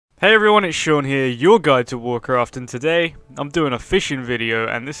Hey everyone, it's Sean here, your guide to Warcraft, and today I'm doing a fishing video,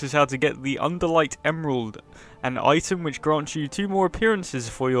 and this is how to get the Underlight Emerald, an item which grants you 2 more appearances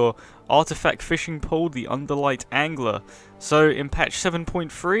for your artifact fishing pole, the Underlight Angler. So in patch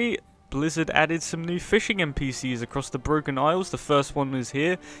 7.3, Blizzard added some new fishing NPCs across the Broken Isles. The first one is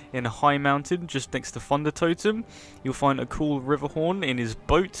here in High Mountain, just next to Thunder Totem. You'll find a cool Riverhorn in his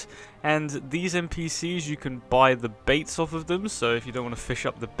boat, and these NPCs, you can buy the baits off of them. So if you don't want to fish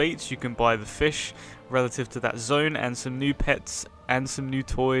up the baits, you can buy the fish relative to that zone, and some new pets and some new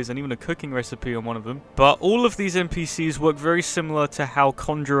toys, and even a cooking recipe on one of them. But all of these NPCs work very similar to how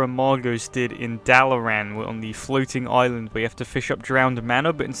Conjurer Margos did in Dalaran, on the floating island where you have to fish up drowned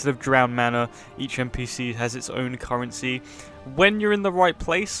mana, but instead of drowned mana, each NPC has its own currency. When you're in the right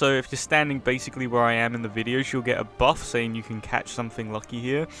place, so if you're standing basically where I am in the videos, you'll get a buff saying you can catch something lucky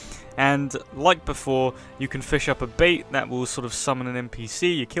here. And like before, you can fish up a bait that will sort of summon an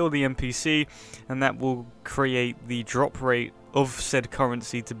NPC, you kill the NPC, and that will create the drop rate of said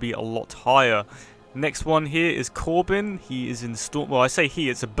currency to be a lot higher. Next one here is Corbin. He is in Storm... Well, I say he,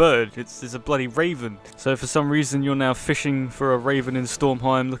 it's a bird. It's a bloody raven. So for some reason you're now fishing for a raven in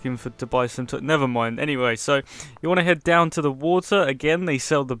Stormheim, looking to buy some... Never mind. Anyway, so you want to head down to the water. Again, they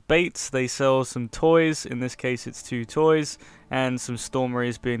sell the baits. They sell some toys. In this case, it's 2 toys. And some storm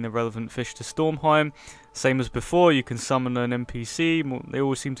rays being the relevant fish to Stormheim. Same as before, you can summon an NPC. They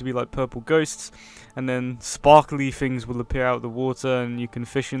always seem to be like purple ghosts. And then sparkly things will appear out of the water and you can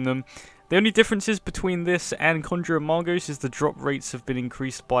fish in them. The only differences between this and Conjurer Margos is the drop rates have been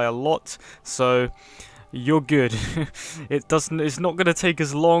increased by a lot, so you're good. It's not going to take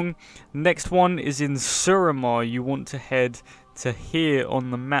as long. Next one is in Suramar. You want to head to here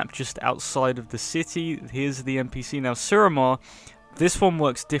on the map just outside of the city. Here's the NPC. Now Suramar, this one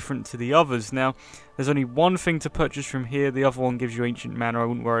works different to the others. Now, there's only one thing to purchase from here. The other one gives you ancient mana. I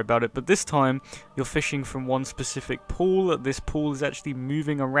wouldn't worry about it. But this time, you're fishing from one specific pool. This pool is actually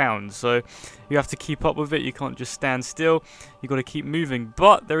moving around. So, you have to keep up with it. You can't just stand still. You've got to keep moving.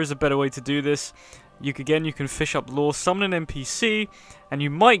 But, there is a better way to do this. You can fish up lore, summon an NPC, and you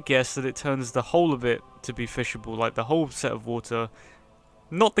might guess that it turns the whole of it to be fishable. Like, the whole set of water.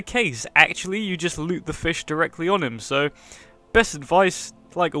 Not the case. Actually, you just loot the fish directly on him. So, best advice,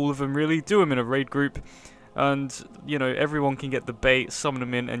 like all of them really, do them in a raid group, and you know, everyone can get the bait, summon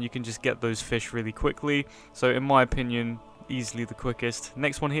them in, and you can just get those fish really quickly. So in my opinion, easily the quickest.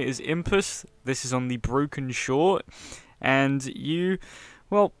 Next one here is Impus. This is on the Broken Shore, and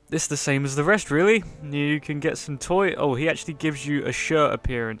well, it's the same as the rest really. You can get some toy. Oh, he actually gives you a shirt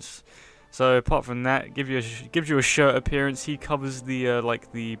appearance. So apart from that, gives you a shirt appearance. He covers the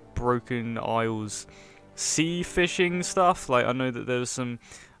like the Broken Isles sea fishing stuff. Like, I know that there was some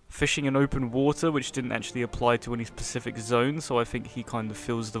fishing in open water which didn't actually apply to any specific zone, so I think he kind of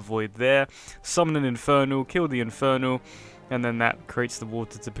fills the void there. Summon an infernal, kill the infernal, and then that creates the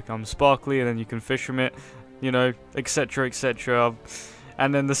water to become sparkly, and then you can fish from it, you know, etc, etc.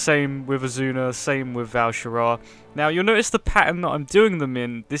 And then the same with Azuna, same with Val'sharah. Now you'll notice the pattern that I'm doing them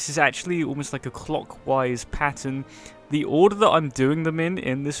in. This is actually almost like a clockwise pattern. The order that I'm doing them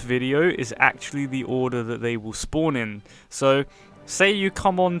in this video is actually the order that they will spawn in. So, say you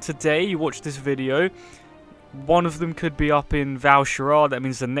come on today, you watch this video, one of them could be up in Val'sharah. That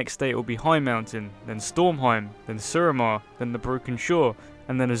means the next day it will be High Mountain, then Stormheim, then Suramar, then the Broken Shore,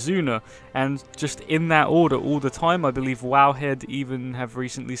 and then Azuna, and just in that order all the time. I believe WoWhead even have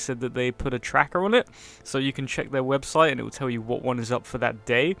recently said that they put a tracker on it, so you can check their website and it will tell you what one is up for that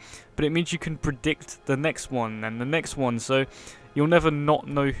day. But it means you can predict the next one and the next one, so you'll never not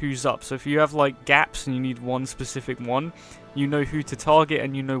know who's up. So if you have like gaps and you need one specific one, you know who to target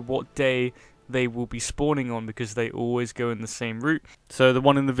and you know what day they will be spawning on, because they always go in the same route. So the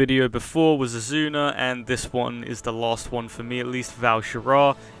one in the video before was Azuna, and this one is the last one for me, at least,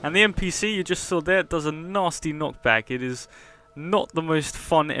 Val'sharah. And the NPC you just saw there does a nasty knockback. It is not the most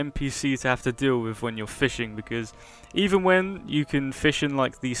fun NPC to have to deal with when you're fishing, because even when you can fish in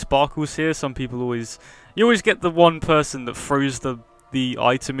like the sparkles here, some people you always get the one person that throws the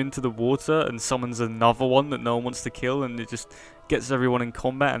item into the water and summons another one that no one wants to kill, and it just gets everyone in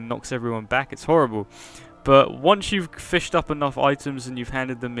combat and knocks everyone back. It's horrible. But once you've fished up enough items and you've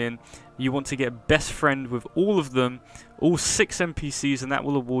handed them in, you want to get best friend with all of them, all 6 NPCs, and that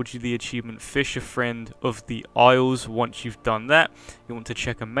will award you the achievement Fisherfriend of the Isles. Once you've done that, you want to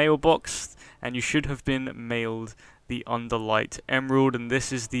check a mailbox, and you should have been mailed the Underlight Emerald, and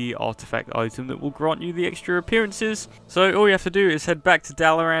this is the artifact item that will grant you the extra appearances. So all you have to do is head back to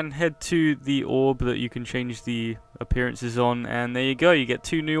Dalaran, head to the orb that you can change the appearances on, and there you go, you get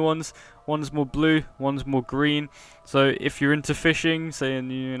 2 new ones. One's more blue, one's more green. So if you're into fishing, say,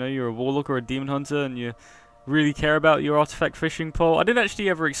 and you know you're a warlock or a demon hunter, and you really care about your artifact fishing pole, I didn't actually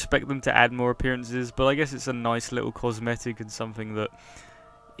ever expect them to add more appearances, but I guess it's a nice little cosmetic and something that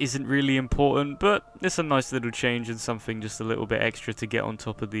isn't really important, but it's a nice little change and something just a little bit extra to get on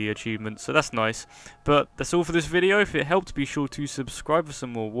top of the achievement, so that's nice. But that's all for this video. If it helped, be sure to subscribe for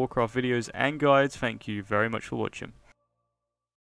some more Warcraft videos and guides. Thank you very much for watching.